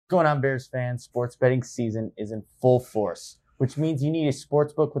Going on, Bears fans? Sports betting season is in full force, which means you need a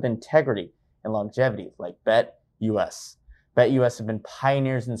sports book with integrity and longevity like BetUS. BetUS have been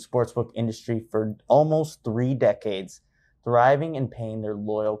pioneers in the sportsbook industry for almost 3 decades, thriving and paying their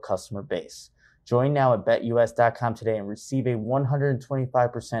loyal customer base. Join now at BetUS.com today and receive a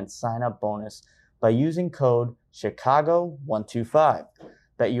 125% sign-up bonus by using code Chicago125.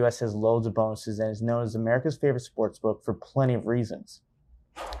 BetUS has loads of bonuses and is known as America's favorite sportsbook for plenty of reasons.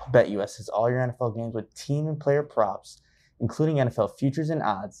 BetUS has all your NFL games with team and player props, including NFL futures and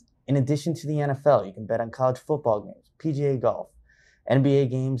odds. In addition to the NFL, you can bet on college football games, PGA golf,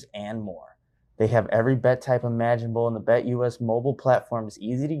 NBA games, and more. They have every bet type imaginable, and the BetUS mobile platform is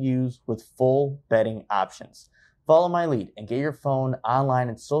easy to use with full betting options. Follow my lead and get your phone, online,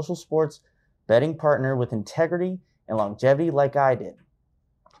 and social sports betting partner with integrity and longevity like I did.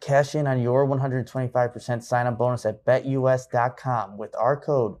 Cash in on your 125% sign-up bonus at BetUS.com with our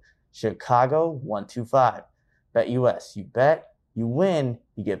code Chicago125. BetUS, you bet, you win,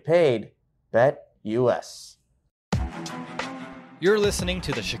 you get paid. BetUS. You're listening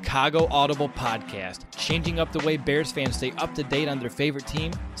to the Chicago Audible Podcast, changing up the way Bears fans stay up to date on their favorite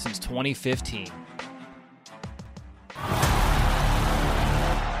team since 2015.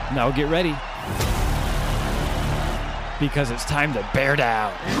 Now get ready, because it's time to bear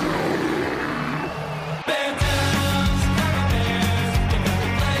down.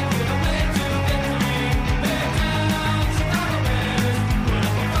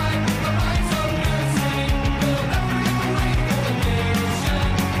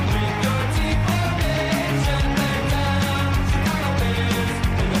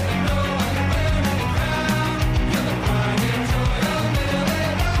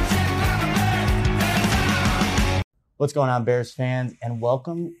 What's going on, Bears fans, and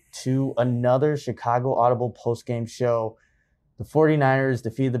welcome to another Chicago Audible Postgame Show. The 49ers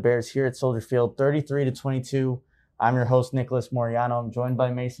defeated the Bears here at Soldier Field 33-22. I'm your host, Nicholas Moriano. I'm joined by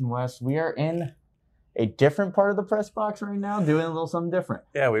Mason West. We are in a different part of the press box right now, doing a little something different.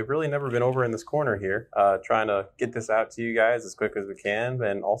 Yeah, we've really never been over in this corner here, trying to get this out to you guys as quick as we can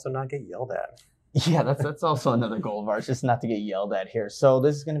and also not get yelled at. Yeah, that's also another goal of ours, just not to get yelled at here. So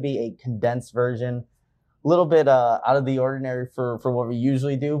this is going to be a condensed version. A little bit out of the ordinary for what we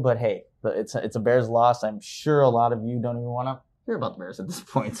usually do, but hey, it's a Bears loss. I'm sure a lot of you don't even want to hear about the Bears at this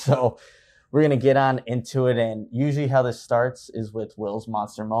point. So we're going to get on into it. And usually how this starts is with Will's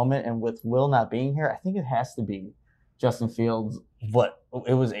monster moment. And with Will not being here, I think it has to be Justin Fields.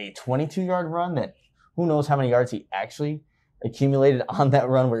 It was a 22-yard run that who knows how many yards he actually accumulated on that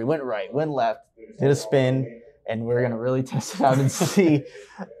run where he went right, went left, did a spin, and we're going to really test it out and see.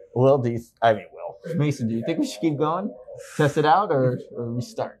 Mason, do you think we should keep going, test it out, or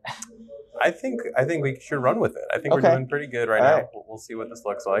restart? I think we should run with it. I think we're doing pretty good right now. We'll see what this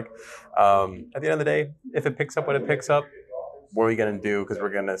looks like. At the end of the day, if it picks up what it picks up, what are we going to do? Because we're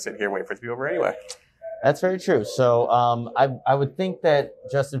going to sit here and wait for it to be over anyway. That's very true. So I would think that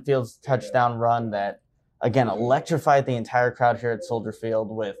Justin Fields' touchdown run that, again, electrified the entire crowd here at Soldier Field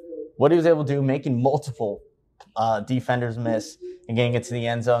with what he was able to do, making multiple defenders miss and getting it to the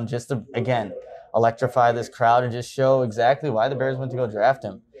end zone just to, again, electrify this crowd and just show exactly why the Bears went to go draft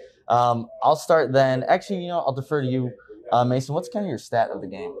him. I'll start then. Actually, I'll defer to you, Mason. What's kind of your stat of the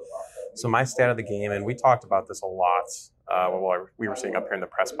game? So my stat of the game, and we talked about this a lot while we were sitting up here in the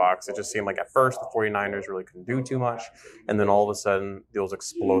press box, it just seemed like at first the 49ers really couldn't do too much, and then all of a sudden those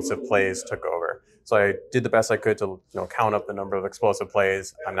explosive plays took over. So I did the best I could to count up the number of explosive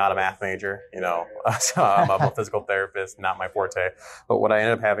plays. I'm not a math major, so I'm a physical therapist, not my forte. But what I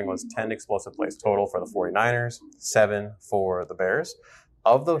ended up having was 10 explosive plays total for the 49ers, 7 for the Bears.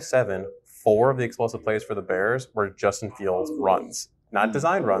 Of those 7, 4 of the explosive plays for the Bears were Justin Fields runs. Not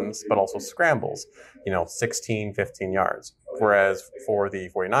design runs, but also scrambles, 16, 15 yards. Whereas for the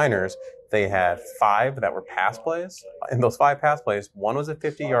 49ers, they had 5 that were pass plays. In those 5 pass plays, one was a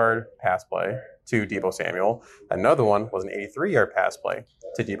 50-yard pass play to Deebo Samuel. Another one was an 83-yard pass play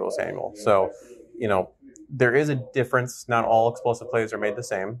to Deebo Samuel. So, there is a difference. Not all explosive plays are made the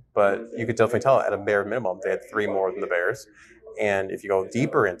same, but you could definitely tell at a bare minimum they had 3 more than the Bears. And if you go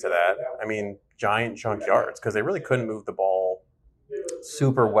deeper into that, giant chunk yards, because they really couldn't move the ball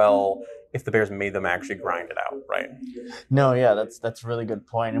super well if the Bears made them actually grind it out, right? No, yeah, that's a really good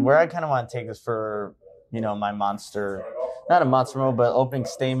point. And where I kind of want to take this for, my monster, not a monster mode, but opening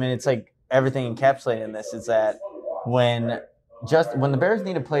statement, it's like everything encapsulated in this is that when the Bears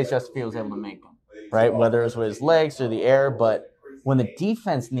needed plays, Justin Fields was able to make them, right? Whether it was with his legs or the air, but when the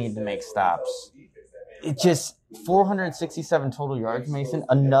defense needed to make stops, it just 467 total yards, Mason.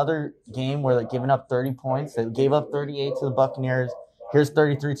 Another game where they're giving up 30 points. They gave up 38 to the Buccaneers, here's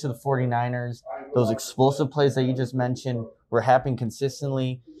 33 to the 49ers. Those explosive plays that you just mentioned were happening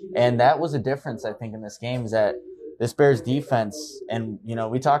consistently. And that was a difference, I think, in this game, is that this Bears defense, and,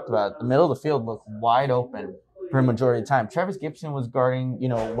 we talked about it, the middle of the field looked wide open for a majority of the time. Travis Gibson was guarding,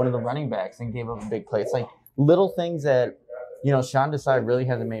 one of the running backs and gave up a big play. It's like little things that, Sean Desai really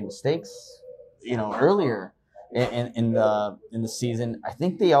hasn't made mistakes, earlier in the season. I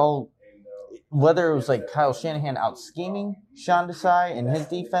think they all, whether it was like Kyle Shanahan out scheming Sean Desai and his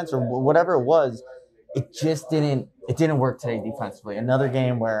defense or whatever it was, it didn't work today defensively. Another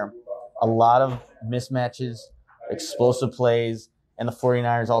game where a lot of mismatches, explosive plays, and the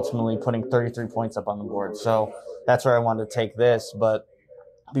 49ers ultimately putting 33 points up on the board. So that's where I wanted to take this. But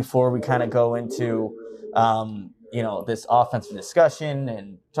before we kind of go into, this offensive discussion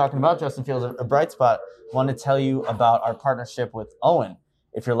and talking about Justin Fields, a bright spot, I want to tell you about our partnership with Owen.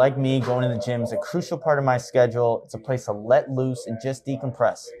 If you're like me, going to the gym is a crucial part of my schedule. It's a place to let loose and just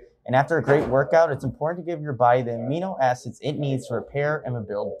decompress. And after a great workout, it's important to give your body the amino acids it needs to repair and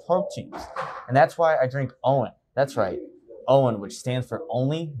rebuild proteins. And that's why I drink Owen. That's right, Owen, which stands for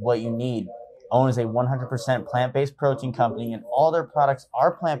Only What You Need. Owen is a 100% plant-based protein company, and all their products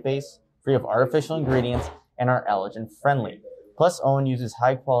are plant-based, free of artificial ingredients, and are allergen-friendly. Plus, Owen uses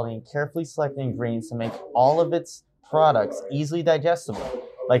high-quality and carefully selected ingredients to make all of its products easily digestible,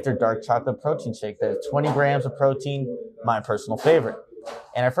 like their dark chocolate protein shake that has 20 grams of protein, my personal favorite.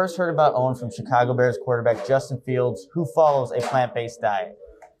 And I first heard about Owen from Chicago Bears quarterback Justin Fields, who follows a plant-based diet.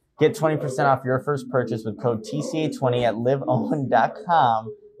 Get 20% off your first purchase with code TCA20 at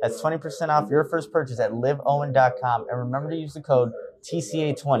liveowen.com. That's 20% off your first purchase at liveowen.com. And remember to use the code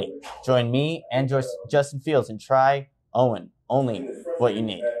TCA20. Join me and Justin Fields and try Owen. Only what you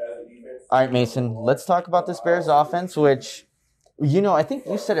need. All right, Mason, let's talk about this Bears offense, which, I think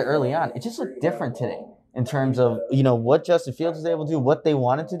you said it early on. It just looked different today in terms of, what Justin Fields was able to do, what they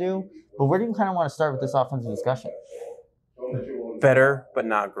wanted to do. But where do you kind of want to start with this offensive discussion? Better, but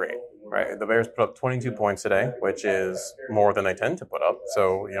not great, right? The Bears put up 22 points today, which is more than they tend to put up.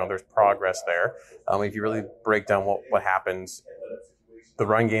 So, there's progress there. If you really break down what happens, the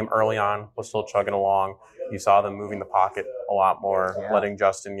run game early on was still chugging along. You saw them moving the pocket a lot more, letting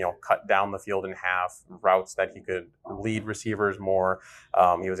Justin, cut down the field in half, routes that he could lead receivers more.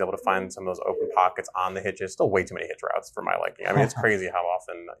 He was able to find some of those open pockets on the hitches. Still way too many hitch routes for my liking. I mean, it's crazy how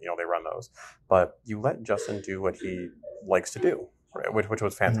often, they run those. But you let Justin do what he likes to do, right? which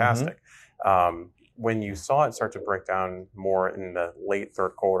was fantastic. Mm-hmm. When you saw it start to break down more in the late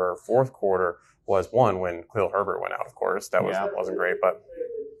third quarter, fourth quarter, was one when Khalil Herbert went out, of course. That wasn't great,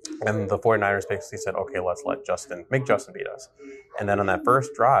 and the 49ers basically said, okay, let's make Justin beat us. And then on that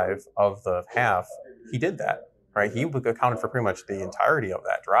first drive of the half, he did that, right? He accounted for pretty much the entirety of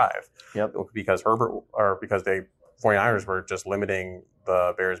that drive. Yep. Because the 49ers were just limiting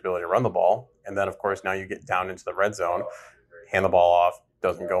the Bears' ability to run the ball. And then, of course, now you get down into the red zone, hand the ball off,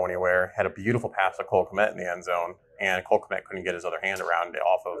 doesn't go anywhere. Had a beautiful pass to Cole Kmet in the end zone, and Cole Kmet couldn't get his other hand around it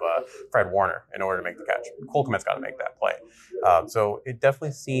off of Fred Warner in order to make the catch. Cole Kmet's got to make that play. So it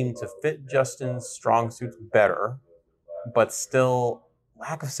definitely seemed to fit Justin's strong suits better, but still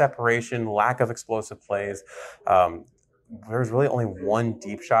lack of separation, lack of explosive plays. There's really only one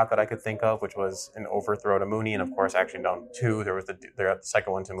deep shot that I could think of, which was an overthrow to Mooney, and of course, actually down two. There was the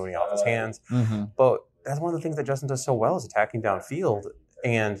second one to Mooney off his hands. Mm-hmm. But that's one of the things that Justin does so well is attacking downfield,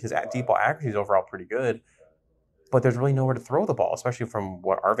 and his deep ball accuracy is overall pretty good. But there's really nowhere to throw the ball, especially from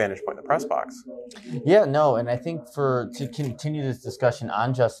our vantage point in the press box. Yeah, no, and I think to continue this discussion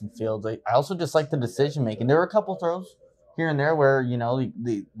on Justin Fields, I also just like the decision making. There were a couple throws here and there where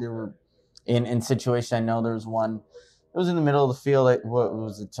they were in situations. I know there was one. It was in the middle of the field. What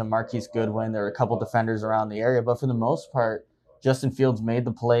was it, to Marquise Goodwin? There were a couple defenders around the area, but for the most part, Justin Fields made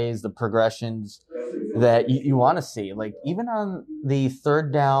the plays, the progressions that you want to see. Like even on the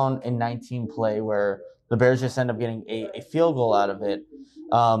 3rd down and 19 play where the Bears just end up getting a field goal out of it,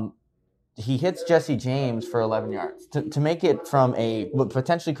 he hits Jesse James for 11 yards to make it from what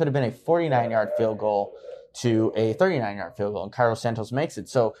potentially could have been a 49-yard field goal to a 39-yard field goal, and Cairo Santos makes it.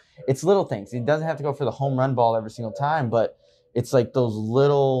 So it's little things. He doesn't have to go for the home run ball every single time, but it's like those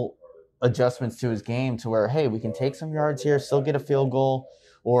little adjustments to his game to where, hey, we can take some yards here, still get a field goal,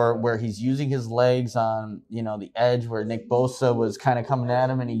 or where he's using his legs on, the edge where Nick Bosa was kind of coming at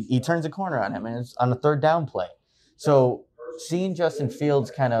him, and he turns a corner on him, and it's on a 3rd down play. So seeing Justin Fields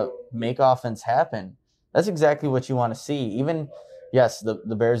kind of make offense happen, that's exactly what you want to see. Even, yes,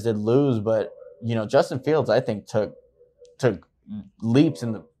 the Bears did lose, but Justin Fields, I think, took leaps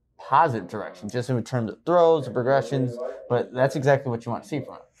in the positive direction, just in terms of throws and progressions. But that's exactly what you want to see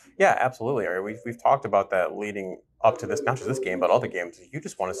from him. Yeah, absolutely. We've talked about that leading up to this, not just this game, but other games, you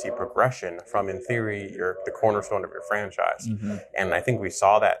just want to see progression from, in theory, the cornerstone of your franchise. Mm-hmm. And I think we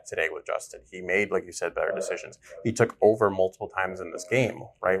saw that today with Justin. He made, like you said, better decisions. He took over multiple times in this game,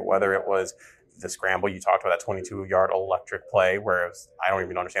 right? Whether it was the scramble, you talked about that 22-yard electric play where I don't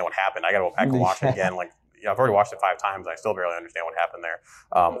even understand what happened. I got to go back and watch it again. Like, I've already watched it 5 times. I still barely understand what happened there.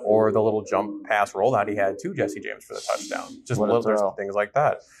 Or the little jump pass rollout he had to Jesse James for the touchdown. Just little things like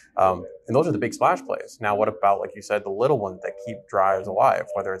that. And those are the big splash plays. Now, what about, like you said, the little ones that keep drives alive,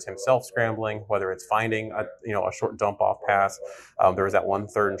 whether it's himself scrambling, whether it's finding a short dump off pass. There was that 1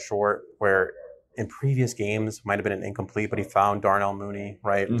 3rd and short where in previous games might have been an incomplete, but he found Darnell Mooney,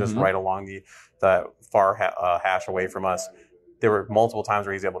 right, just right along the far hash away from us. There were multiple times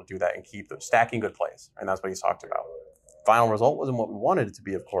where he's able to do that and keep them stacking good plays, and that's what he's talked about. Final result wasn't what we wanted it to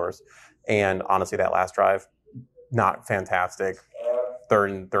be, of course, and honestly, that last drive, not fantastic. Third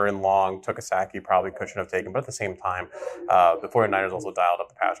and long, took a sack he probably couldn't have taken, but at the same time, the 49ers also dialed up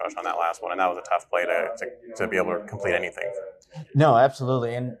the pass rush on that last one, and that was a tough play to be able to complete anything. No,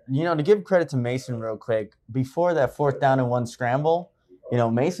 absolutely. And, to give credit to Mason real quick, before that 4th down and 1 scramble,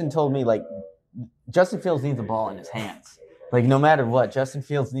 Mason told me, like, Justin Fields needs the ball in his hands. Like, no matter what, Justin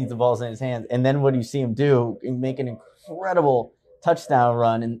Fields needs the balls in his hands. And then what do you see him do? Make an incredible touchdown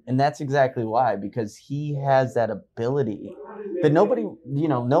run. And that's exactly why, because he has that ability that nobody,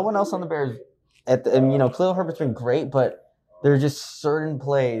 no one else on the Bears, Khalil Herbert's been great, but there are just certain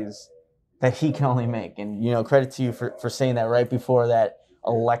plays that he can only make. And, credit to you for saying that right before that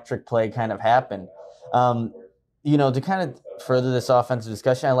electric play kind of happened. To kind of further this offensive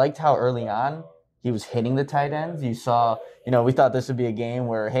discussion, I liked how early on he was hitting the tight ends. You saw, we thought this would be a game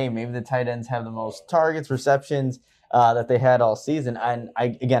where, hey, maybe the tight ends have the most targets, receptions that they had all season. And I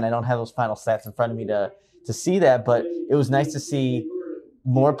don't have those final stats in front of me to see that, but it was nice to see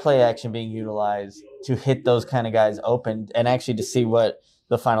more play action being utilized to hit those kind of guys open, and actually to see what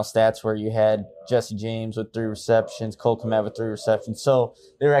the final stats were. You had Jesse James with 3 receptions, Cole Kmet with 3 receptions. So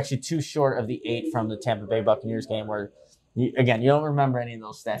they were actually 2 short of the 8 from the Tampa Bay Buccaneers game where, you don't remember any of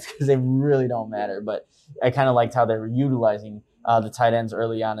those stats because they really don't matter. But I kind of liked how they were utilizing the tight ends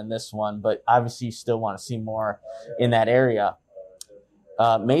early on in this one. But obviously you still want to see more in that area.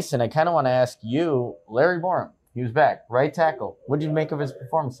 Mason, I kind of want to ask you, Larry Borom, he was back, right tackle. What did you make of his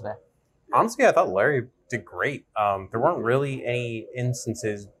performance today? Honestly, I thought Larry did great. There weren't really any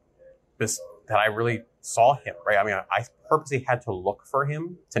instances that I really saw him, right? I mean, I purposely had to look for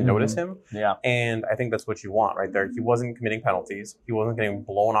him to notice him. Yeah. And I think that's what you want right there. He wasn't committing penalties. He wasn't getting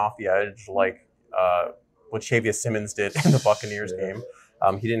blown off the edge like what Chavius Simmons did in the Buccaneers game.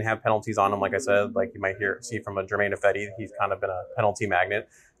 He didn't have penalties on him, like I said, like you might see from a Jermaine Ifedi. He's kind of been a penalty magnet.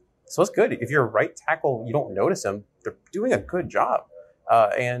 So it's good. If you're a right tackle, you don't notice him. They're doing a good job.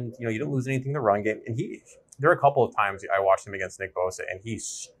 And, you don't lose anything in the run game. And there are a couple of times I watched him against Nick Bosa, and he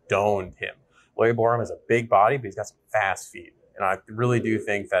stoned him. Larry Borom is a big body, but he's got some fast feet. And I really do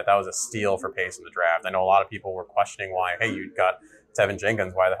think that was a steal for pace in the draft. I know a lot of people were questioning why, hey, you got Tevin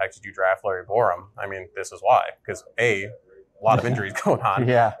Jenkins. Why the heck did you draft Larry Borom? I mean, this is why. Because A lot of injuries going on.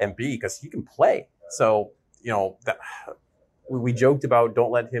 Yeah. And B, because he can play. So, we joked about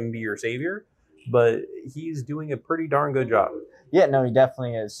don't let him be your savior, but he's doing a pretty darn good job. Yeah, no, he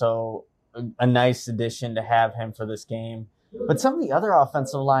definitely is. So a nice addition to have him for this game. But some of the other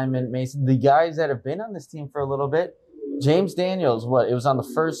offensive linemen, Mason, the guys that have been on this team for a little bit, James Daniels, it was on the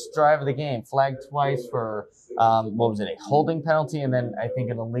first drive of the game, flagged twice for, a holding penalty, and then I think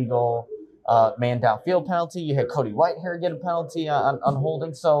an illegal man downfield penalty. You had Cody Whitehair get a penalty on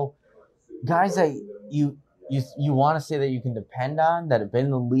holding. So guys that you want to say that you can depend on that have been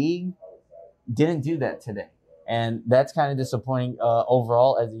in the league didn't do that today. And that's kind of disappointing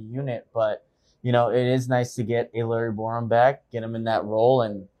overall as a unit. But, it is nice to get a Larry Borom back, get him in that role.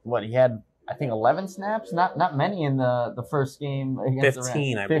 And he had, I think, 11 snaps, not many in the first game against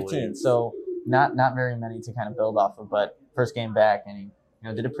 15, the Rams. I 15, believe. So not very many to kind of build off of. But first game back, and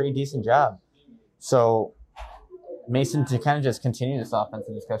he did a pretty decent job. So, Mason, to kind of just continue this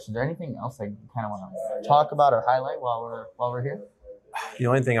offensive discussion, is there anything else that you kind of want to talk about or highlight while we're here? The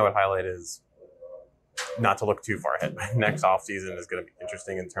only thing I would highlight is not to look too far ahead. Next offseason is going to be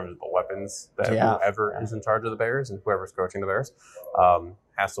interesting in terms of the weapons that whoever is in charge of the Bears and whoever's coaching the Bears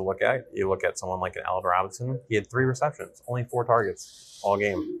has to look at. You look at someone like an Allen Robinson. He had 3 receptions, only 4 targets all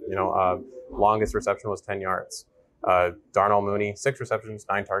game. Longest reception was 10 yards. Darnell Mooney, 6 receptions,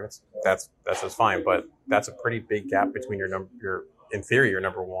 9 targets. That's just fine, but that's a pretty big gap between your in theory, your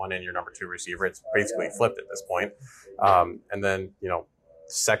number 1 and your number 2 receiver. It's basically flipped at this point. And then,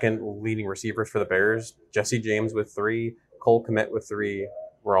 second leading receivers for the Bears, Jesse James with 3, Cole Kmet with 3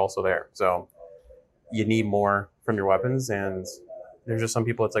 were also there. So you need more from your weapons, and there's just some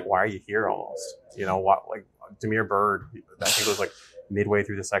people. It's like, why are you here? Almost, what like Demir Bird. I think it was like midway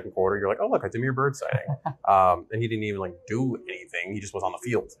through the second quarter. You're like, oh look, a Demir Bird sighting, and he didn't even like do anything. He just was on the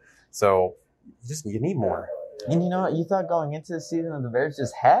field. So you need more. And you thought going into the season that the Bears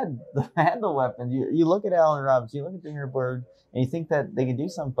just had the weapons. You look at Allen Robinson, you look at Demir Bird, and you think that they could do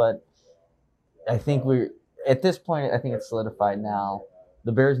something. But I think at this point, I think it's solidified now.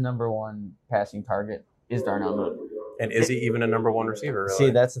 The Bears' number one passing target is Darnell Mooney. And is he even a number one receiver? Really? See,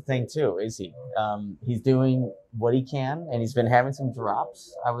 that's the thing too. Is he? He's doing what he can, and he's been having some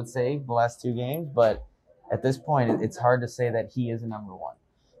drops, I would say, the last 2 games. But at this point, it's hard to say that he is a number one.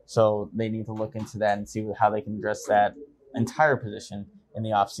 So they need to look into that and see how they can address that entire position in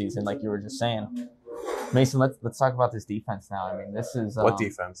the offseason, like you were just saying. Mason, let's talk about this defense now. I mean, this is what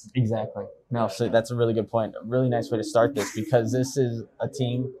defense? Exactly. No, so that's a really good point. A really nice way to start this, because this is a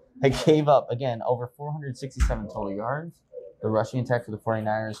team that gave up, again, over 467 total yards. The rushing attack for the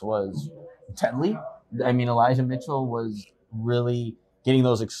 49ers was deadly. I mean, Elijah Mitchell was really getting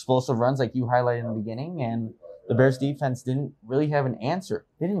those explosive runs like you highlighted in the beginning, and the Bears defense didn't really have an answer.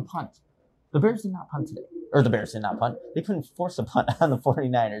 They didn't punt. The Bears did not punt today. Or the Bears did not punt. They couldn't force a punt on the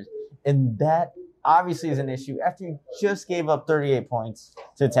 49ers. And that obviously is an issue after you just gave up 38 points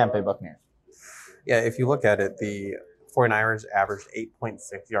to the Tampa Bay Buccaneers. Yeah, if you look at it, the 49ers averaged 8.6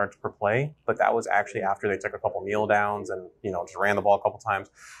 yards per play, but that was actually after they took a couple kneel downs and, just ran the ball a couple times.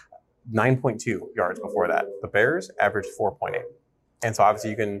 9.2 yards before that. The Bears averaged 4.8. And so obviously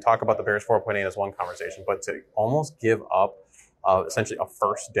you can talk about the Bears 4.8 as one conversation, but to almost give up essentially a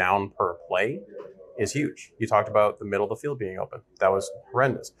first down per play is huge. You talked about the middle of the field being open. That was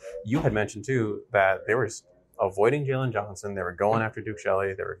horrendous. You had mentioned too that they were avoiding Jalen Johnson. They were going after Duke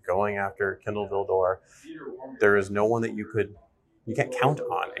Shelley. They were going after Kendall Vildor. There is no one that you can't count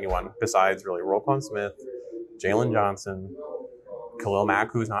on anyone besides really Roquan Smith, Jalen Johnson, Khalil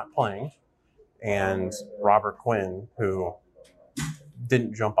Mack, who's not playing, and Robert Quinn, who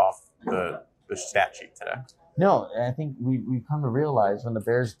didn't jump off the stat sheet today. No, and I think we've come to realize when the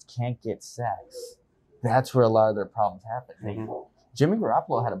Bears can't get sacks, that's where a lot of their problems happen. Mm-hmm. Jimmy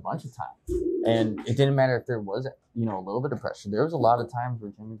Garoppolo had a bunch of time, and it didn't matter if there was a little bit of pressure. There was a lot of times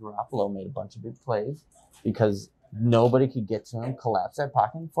where Jimmy Garoppolo made a bunch of big plays because nobody could get to him, collapse that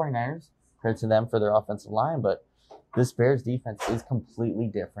pocket. 49ers, credit to them for their offensive line, but this Bears defense is completely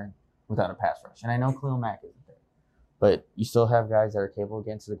different without a pass rush. And I know Khalil Mack isn't there, but you still have guys that are capable of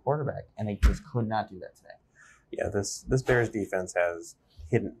getting to the quarterback, and they just could not do that today. Yeah, this Bears defense has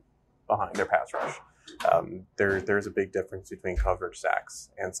hidden behind their pass rush. There's a big difference between coverage sacks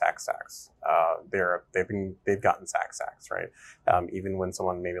and sacks. They've gotten sacks, right? Even when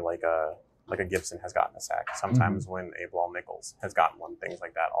someone maybe like a Gibson has gotten a sack. Sometimes when a Bilal Nichols has gotten one, things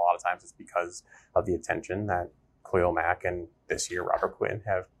like that. A lot of times it's because of the attention that Khalil Mack and this year Robert Quinn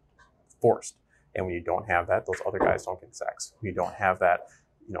have forced. And when you don't have that, those other guys don't get sacks. When you don't have that,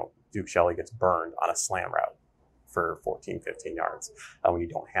 Duke Shelley gets burned on a slam route for 14, 15 yards. When you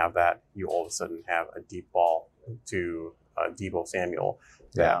don't have that, you all of a sudden have a deep ball to Deebo Samuel,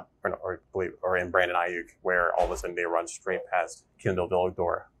 or in Brandon Ayuk, where all of a sudden they run straight past Kendall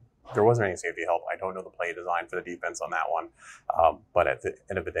Vildor. There wasn't any safety help. I don't know the play design for the defense on that one, but at the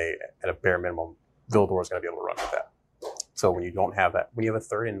end of the day, at a bare minimum, Vildor is going to be able to run with that. So when you don't have that, when you have a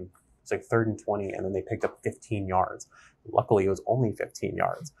third and 20, and then they picked up 15 yards. Luckily, it was only 15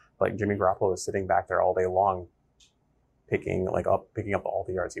 yards. Like Jimmy Garoppolo was sitting back there all day long, picking up all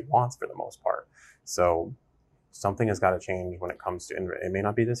the yards he wants for the most part. So something has got to change when it comes to, and it may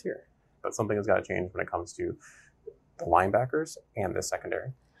not be this year, but something has got to change when it comes to the linebackers and the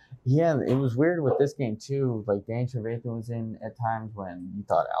secondary. Yeah, it was weird with this game too. Like Danny Trevathan was in at times when you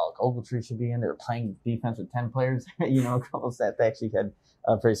thought Alec Ogletree should be in. They were playing defense with 10 players. A couple of stats. They actually had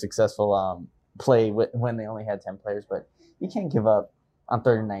a pretty successful play when they only had 10 players. But you can't give up on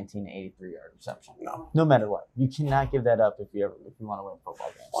 3rd and 19, 83-yard reception. No matter what, you cannot give that up if you want to win a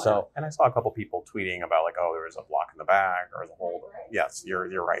football game. Well, and I saw a couple people tweeting about there was a block in the back or a hold. Yes,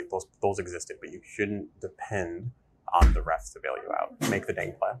 you're right. Those existed, but you shouldn't depend on the refs to bail you out. Make the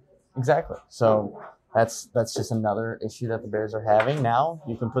dang play. Exactly. So that's just another issue that the Bears are having. Now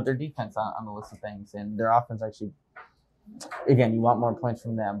you can put their defense on the list of things, and their offense actually, again, you want more points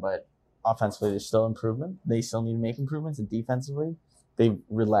from them, but offensively there's still improvement. They still need to make improvements, and defensively they've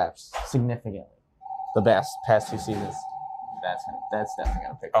relapsed significantly. The past 2 seasons, that's definitely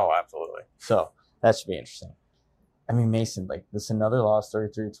going to pick up. Oh, absolutely. So that should be interesting. I mean, Mason, this is another loss,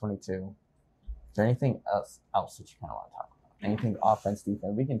 33-22. Is there anything else that you kind of want to talk about? Anything offense,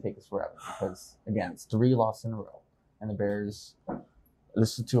 defense? We can take this forever because, again, it's 3 losses in a row. And the Bears,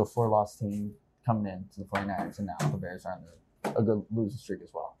 this is to a 4-loss team. coming into the 49ers, and now the Bears are on a good losing streak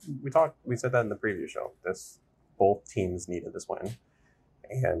as well. We said that in the preview show. Both teams needed this win,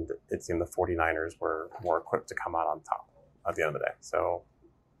 and it seemed the 49ers were more equipped to come out on top at the end of the day. So,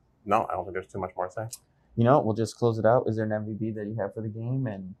 no, I don't think there's too much more to say. You know, we'll just close it out. Is there an MVP that you have for the game?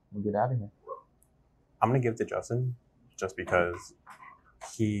 And we'll get out of here. I'm going to give it to Justin just because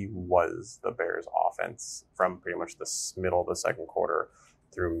he was the Bears' offense from pretty much the middle of the second quarter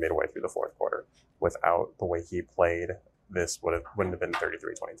through midway through the fourth quarter. Without the way he played, this wouldn't have been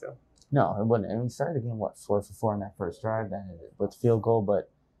 33-22. No, it wouldn't. And we started the game, 4 for 4 in that first drive, then with field goal. But,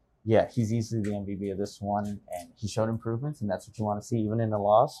 yeah, he's easily the MVP of this one, and he showed improvements, and that's what you want to see, even in a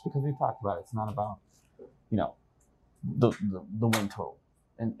loss, because we talked about it. It's not about, the win total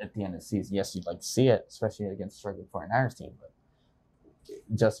at the end of the season. Yes, you'd like to see it, especially against a struggling 49ers team, but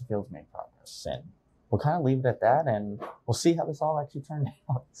Justin Fields made progress. And we'll kind of leave it at that, and we'll see how this all actually turned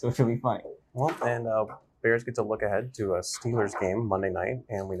out. So it should be funny. Well, and Bears get to look ahead to a Steelers game Monday night,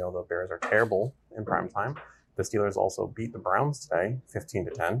 and we know the Bears are terrible in prime time. The Steelers also beat the Browns today,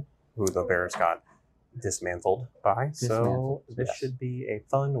 15-10, who the Bears got dismantled by. So this should be a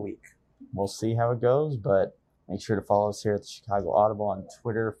fun week. We'll see how it goes, but make sure to follow us here at the Chicago Audible on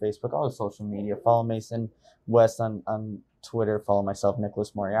Twitter, Facebook, all the social media. Follow Mason West on Twitter. Follow myself,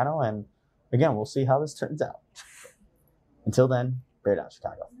 Nicholas Moriano. And again, we'll see how this turns out. Until then, bear down,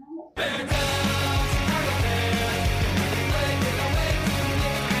 Chicago.